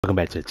Welcome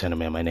back to the channel,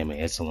 man. My name is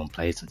Excellent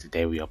Place, and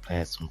today we are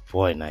playing some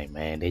Fortnite,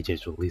 man. They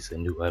just released a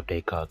new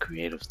update called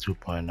Creatives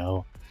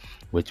 2.0,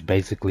 which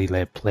basically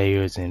let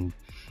players and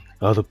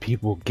other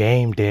people,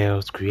 game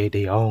devs, create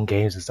their own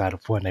games inside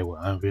of Fortnite with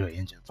Unreal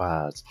Engine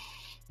 5s.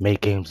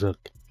 Make games look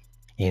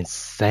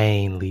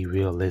insanely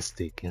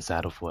realistic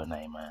inside of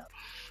Fortnite, man.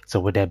 So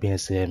with that being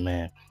said,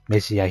 man,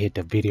 make sure y'all hit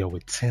the video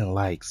with 10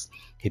 likes.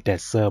 Hit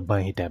that sub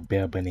button, hit that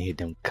bell button, and hit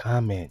them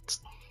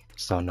comments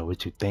so I know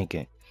what you're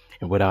thinking.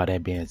 And with all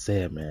that being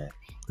said, man,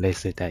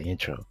 let's hit that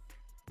intro.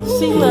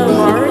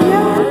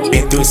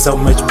 Been through so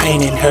much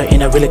pain and hurt,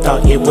 and I really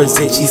thought it was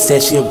it. She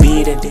said she'll be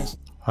it, and then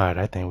Alright,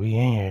 I think we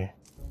in here.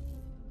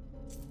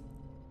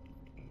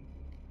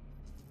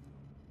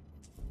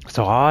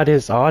 So all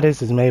this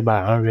is made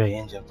by Unreal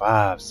Engine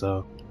 5,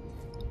 so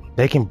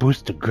they can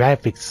boost the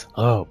graphics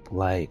up.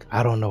 Like,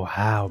 I don't know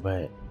how,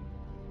 but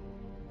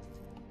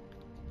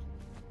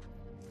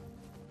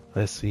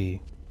let's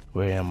see.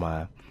 Where am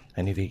I?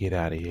 I need to get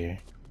out of here.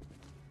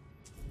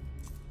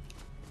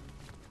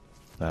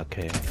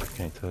 Okay,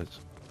 can't touch.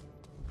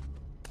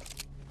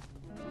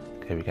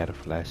 Okay, we got a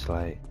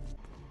flashlight.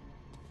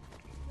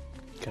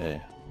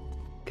 Okay,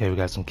 we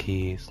got some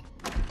keys.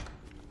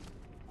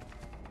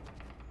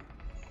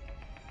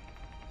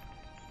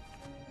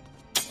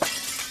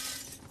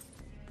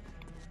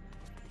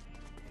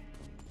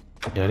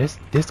 Yo,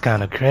 this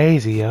kind of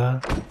crazy,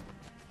 y'all.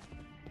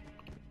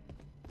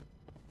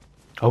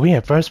 Are we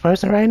in first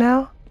person right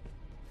now?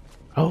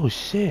 Oh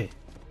shit!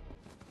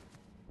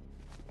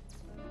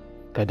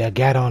 Got that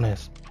gat on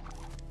us.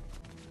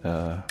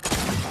 Alright.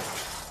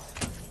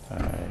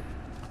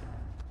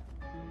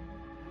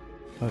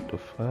 What the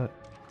fuck?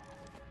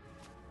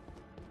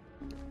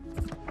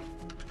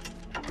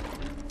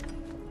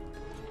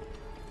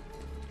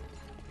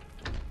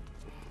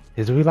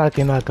 Is we like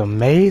in like a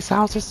maze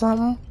house or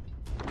something?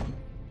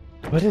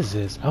 What is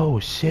this? Oh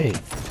shit.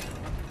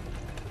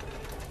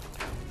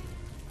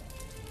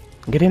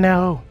 Get in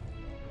now.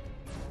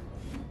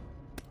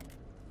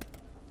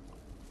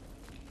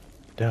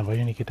 Damn, where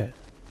you need to get that?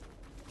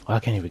 Oh, I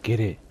can't even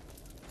get it.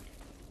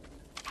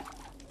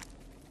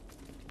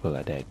 Pull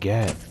out that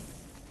gat.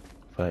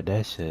 Fuck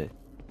that shit.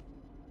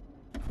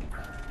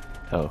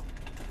 Oh.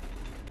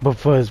 But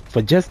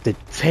for just the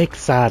tech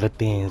side of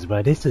things,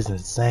 bro, this is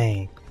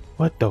insane.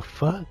 What the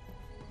fuck?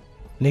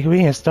 Nigga,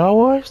 we in Star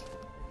Wars?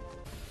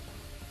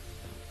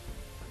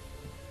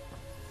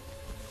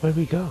 Where'd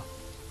we go?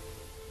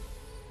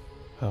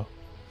 Oh.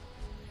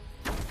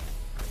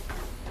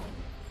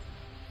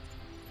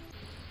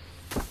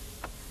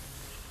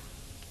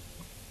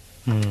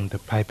 The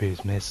pipe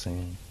is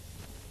missing.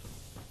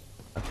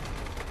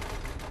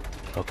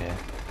 Okay.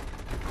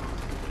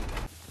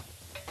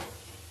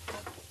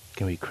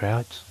 Can we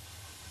crouch?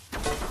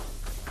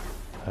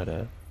 Hold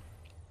up.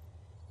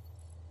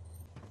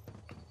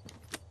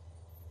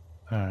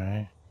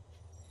 Alright.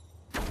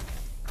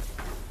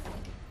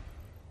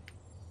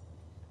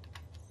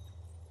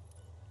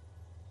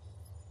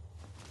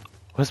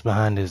 What's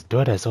behind this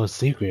door that's so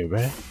secret,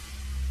 bruh?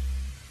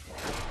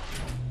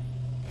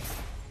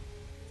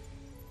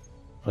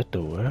 What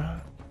the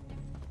world?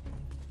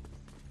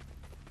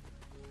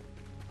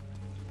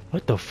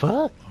 What the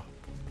fuck?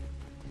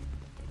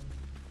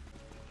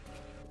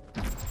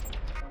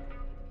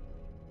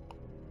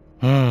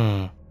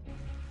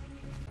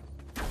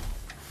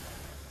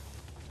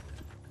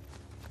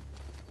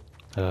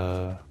 What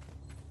are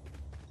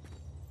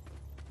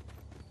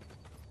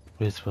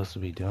we supposed to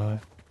be doing?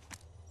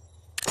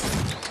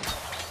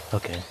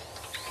 Okay.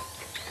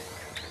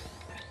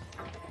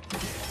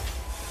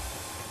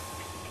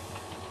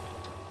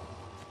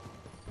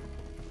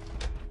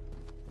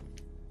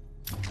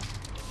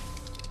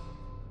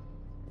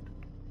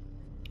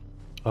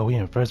 Oh, we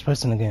in first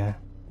person again.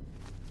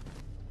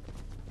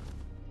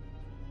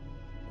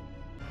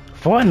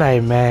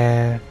 Fortnite,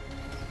 man.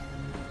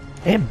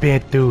 It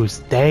been through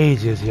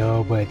stages,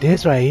 yo, but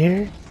this right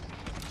here,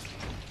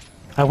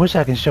 I wish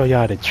I can show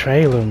y'all the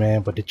trailer,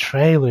 man, but the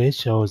trailer, it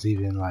shows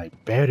even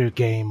like better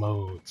game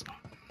modes,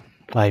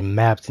 like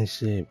maps and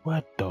shit.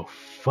 What the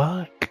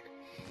fuck?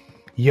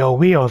 Yo,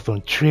 we on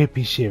some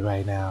trippy shit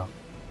right now.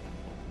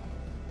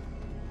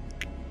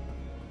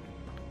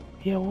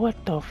 Yo,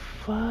 what the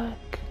fuck?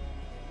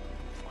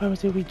 Where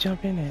was it we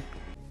jump in at?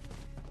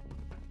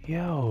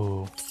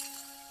 Yo.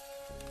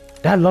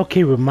 That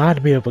low-key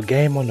reminded me of a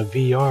game on the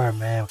VR,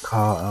 man,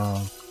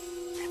 called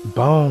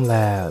Bone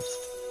Labs.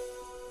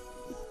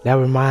 That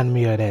reminded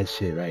me of that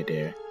shit right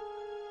there.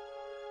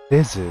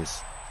 This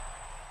is...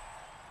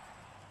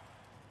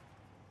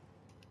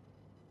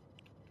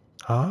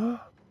 Huh?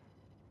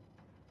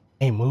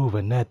 Ain't move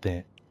or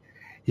nothing.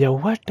 Yo,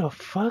 what the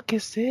fuck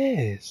is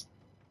this?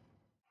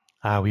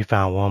 Alright, we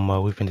found one more.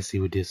 We finna see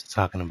what this is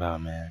talking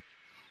about, man.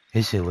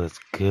 This shit looks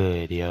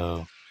good,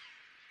 yo.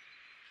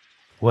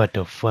 What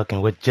the fucking,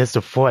 with just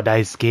a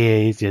Fortnite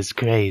skin, it's just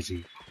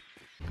crazy.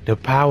 The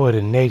power of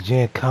the next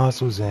gen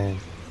consoles and...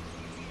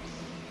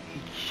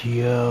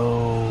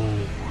 Yo,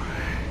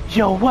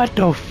 what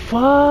the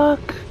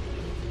fuck?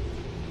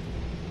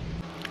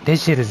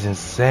 This shit is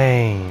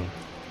insane.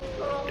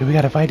 Do we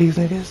gotta fight these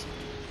niggas?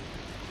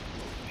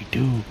 We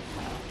do.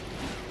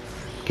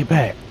 Get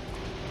back.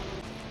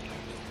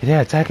 Is they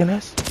attacking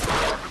us?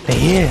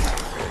 They is.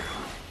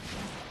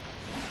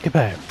 Get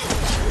back.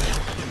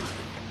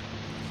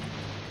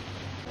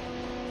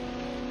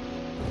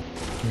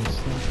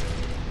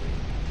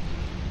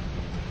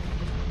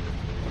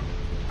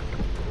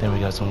 Then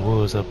we got some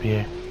wolves up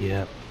here.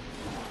 Yep.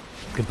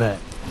 Get back.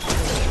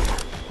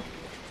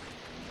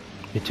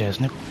 Bitch ass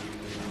nigga.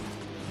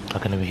 I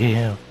can even hear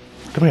him.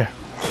 Come here.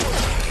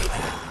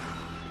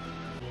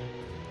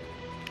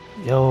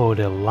 Yo,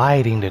 the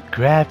lighting, the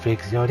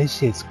graphics, yo, this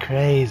shit's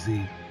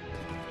crazy.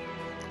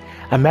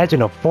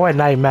 Imagine a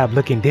Fortnite map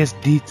looking this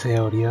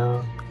detailed,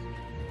 yo.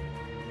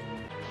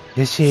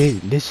 This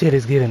shit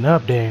is getting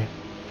up there.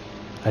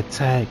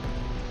 Attack.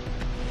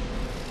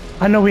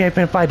 I know we ain't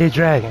finna fight this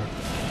dragon.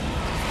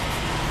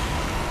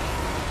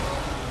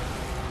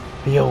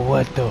 Yo,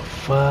 what the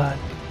fuck?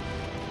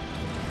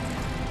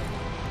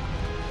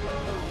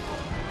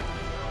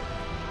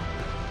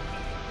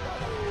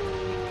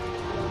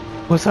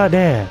 What's up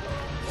there?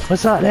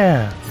 What's up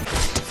there?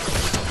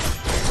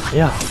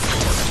 Yeah.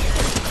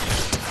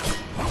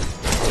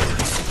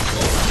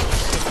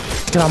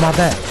 Get on my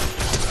back.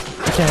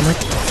 Damn it.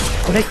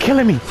 Oh, they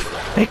killing me.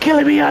 They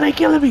killing me, y'all. They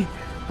killing me.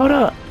 Hold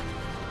up.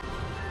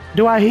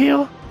 Do I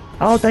heal?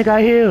 I don't think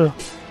I heal.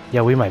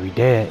 Yeah, we might be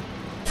dead.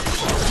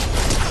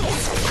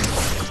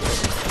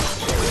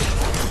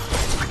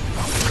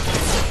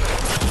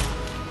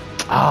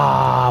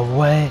 Ah,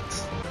 what?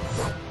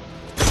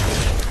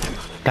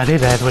 Got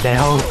his ass with that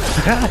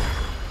hoe.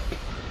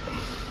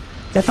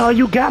 That's all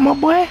you got, my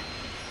boy?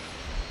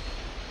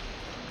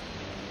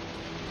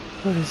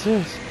 What is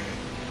this?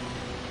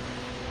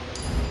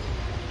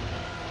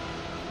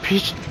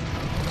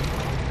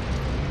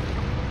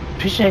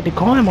 Appreciate the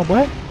coin, my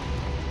boy.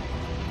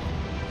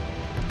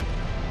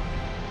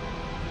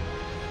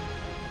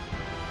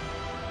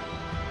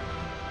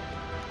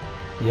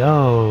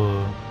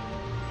 Yo.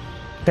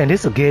 Man,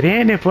 this will get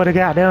ending for the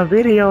goddamn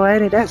video,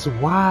 ain't it? That's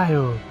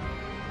wild.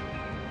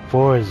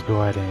 Forest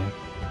garden.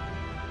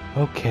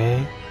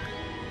 Okay.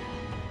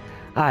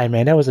 Alright,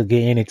 man, that was a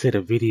good ending to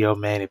the video,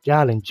 man. If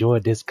y'all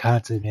enjoyed this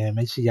content, man,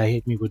 make sure y'all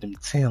hit me with them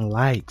 10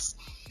 likes.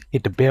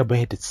 Hit the bell button,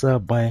 hit the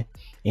sub button,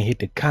 and hit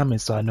the comment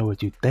so I know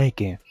what you're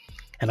thinking.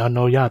 And I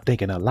know y'all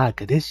thinking a lot,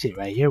 because this shit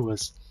right here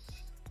was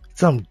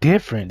something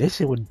different. This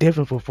shit was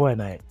different for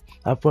Fortnite.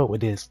 I fuck with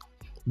this.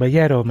 But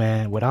yeah, though,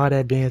 man, with all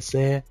that being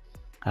said,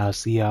 I'll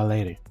see y'all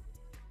later.